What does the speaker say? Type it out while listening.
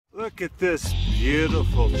Look at this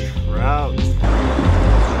beautiful trout.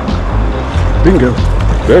 Bingo.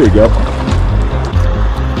 There we go.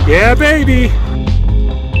 Yeah, baby.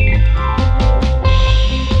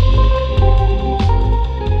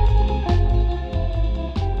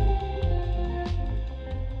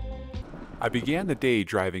 I began the day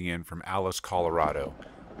driving in from Alice, Colorado.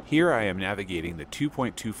 Here I am navigating the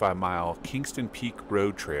 2.25-mile Kingston Peak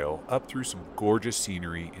Road Trail up through some gorgeous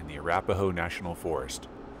scenery in the Arapahoe National Forest.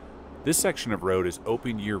 This section of road is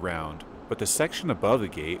open year-round, but the section above the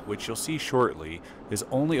gate, which you'll see shortly, is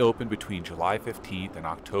only open between July 15th and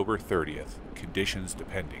October 30th, conditions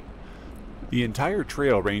depending. The entire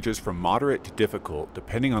trail ranges from moderate to difficult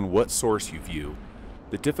depending on what source you view.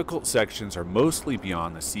 The difficult sections are mostly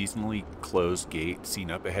beyond the seasonally closed gate seen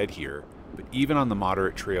up ahead here, but even on the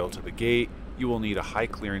moderate trail to the gate, you will need a high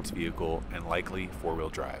clearance vehicle and likely four-wheel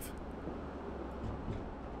drive.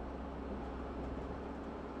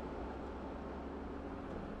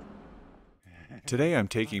 Today I'm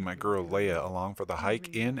taking my girl Leia along for the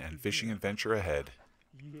hike in and fishing adventure ahead.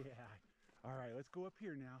 Yeah. All right, let's go up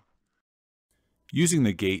here now. Using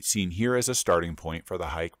the gate seen here as a starting point for the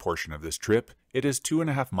hike portion of this trip, it is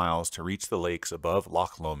 2.5 miles to reach the lakes above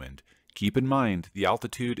Loch Lomond. Keep in mind, the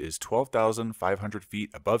altitude is 12,500 feet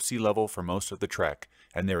above sea level for most of the trek,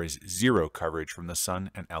 and there is zero coverage from the sun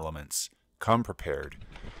and elements. Come prepared.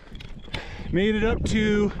 Made it up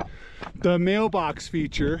to the mailbox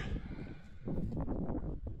feature.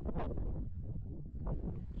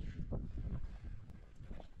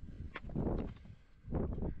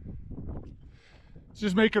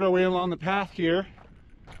 Just making our way along the path here.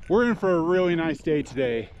 We're in for a really nice day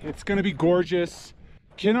today. It's gonna be gorgeous.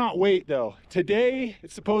 Cannot wait though. Today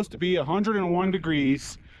it's supposed to be 101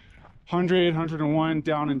 degrees, 101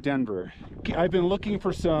 down in Denver. I've been looking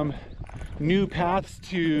for some new paths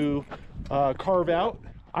to carve out.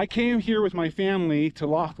 I came here with my family to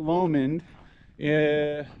Loch Lomond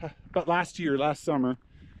about last summer,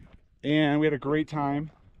 and we had a great time.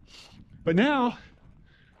 But now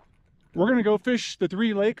we're gonna go fish the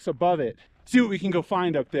 3 lakes above it. See what we can go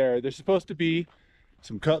find up there. There's supposed to be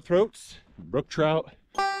some cutthroats, brook trout.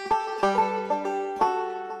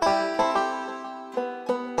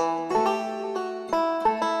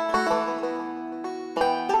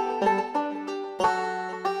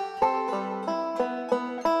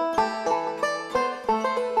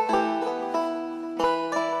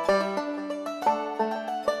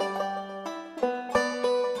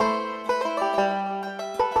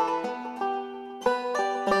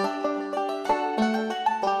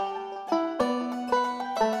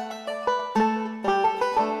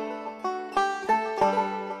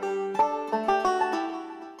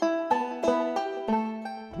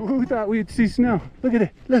 Who thought we'd see snow? Look at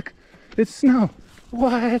it. Look, it's snow.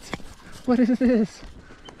 What? What is this?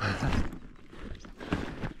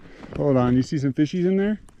 Hold on, you see some fishies in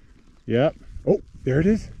there? Yep. Oh, there it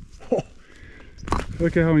is. Oh,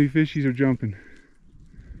 look at how many fishies are jumping.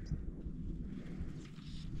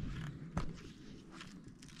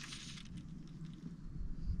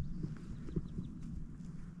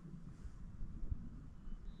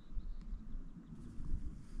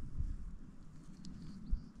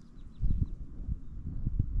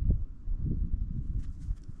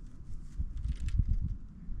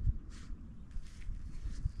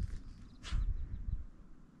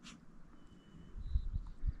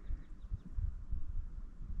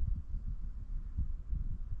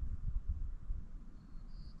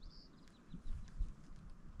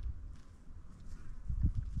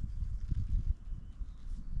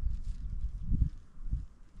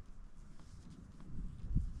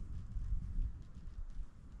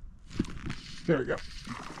 There we go.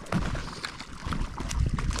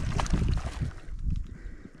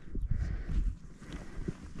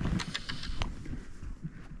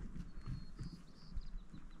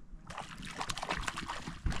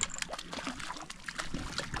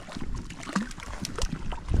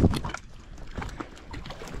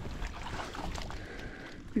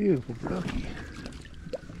 Beautiful brookie.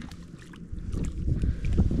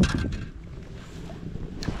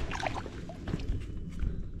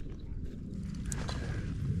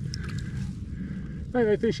 Bye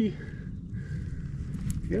bye, fishy.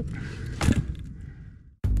 Yep.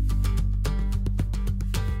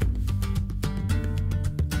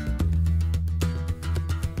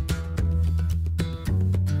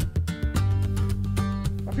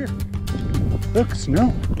 Up here. Look,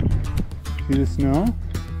 snow. See the snow?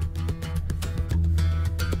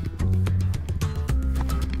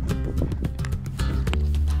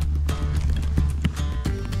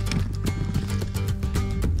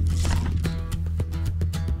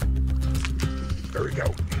 There we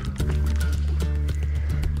go.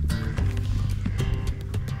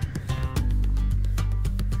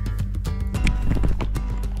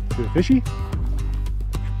 fishy?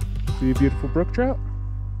 See a beautiful brook trout?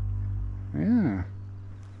 Yeah.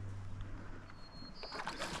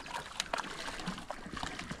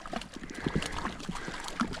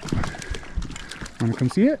 Wanna come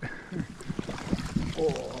see it?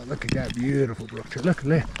 Oh, look at that beautiful brook trout. Look,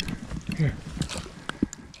 look. Here.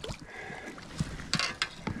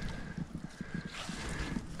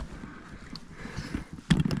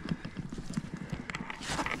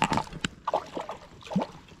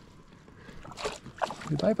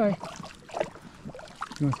 Say bye-bye.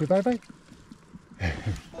 You wanna say bye-bye?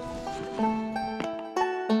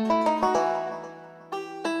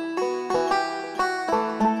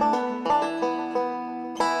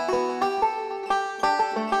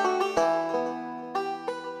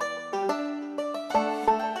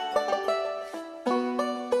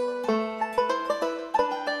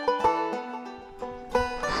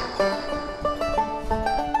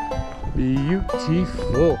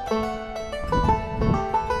 Beautiful.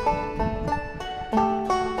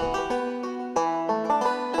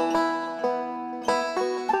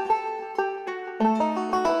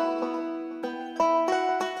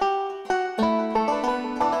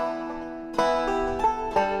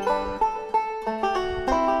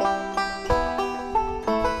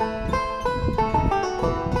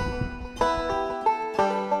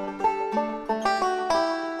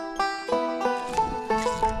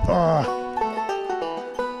 Ah.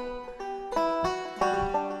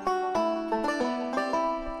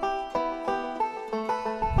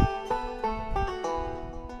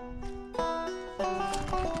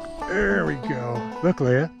 There we go. Look,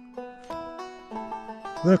 Leia.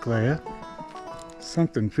 Look, Leia.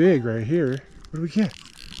 Something big right here. What do we get?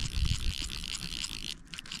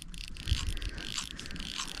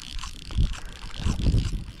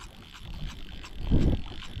 There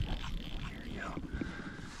we go.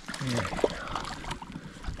 There we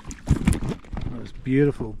go. Those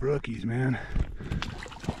beautiful brookies, man.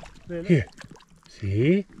 Here.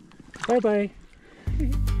 See? Bye-bye.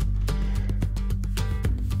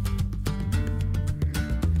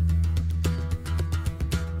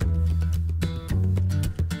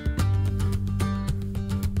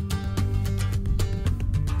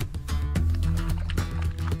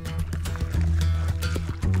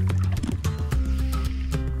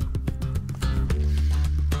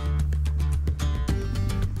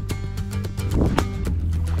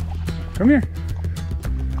 Come here.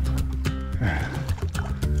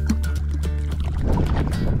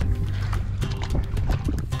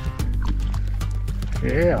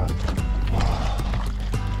 Yeah.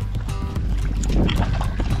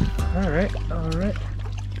 All right, all right.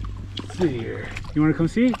 Let's see here. You want to come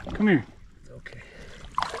see? Come here. It's okay.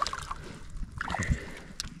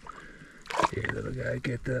 Here, little guy,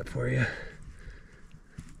 get that for you.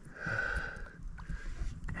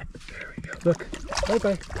 There we go. Look.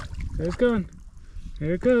 Bye-bye. There it's going.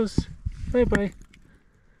 There it goes. Bye-bye.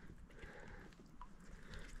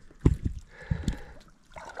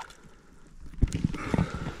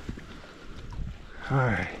 All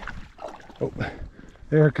right. Oh,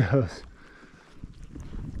 there it goes.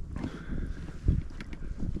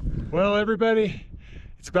 Well, everybody,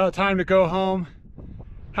 it's about time to go home.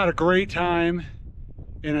 Had a great time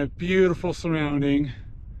in a beautiful surrounding.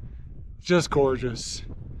 Just gorgeous.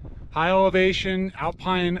 High elevation,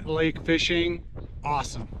 Alpine lake fishing,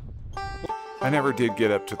 awesome. I never did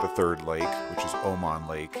get up to the third lake, which is Oman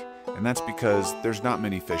Lake, and that's because there's not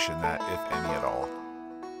many fish in that, if any at all.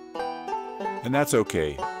 And that's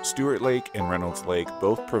okay. Stewart Lake and Reynolds Lake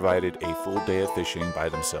both provided a full day of fishing by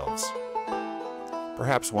themselves.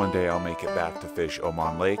 Perhaps one day I'll make it back to fish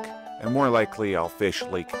Oman Lake, and more likely I'll fish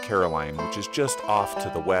Lake Caroline, which is just off to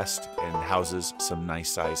the west and houses some nice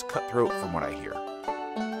sized cutthroat from what I hear.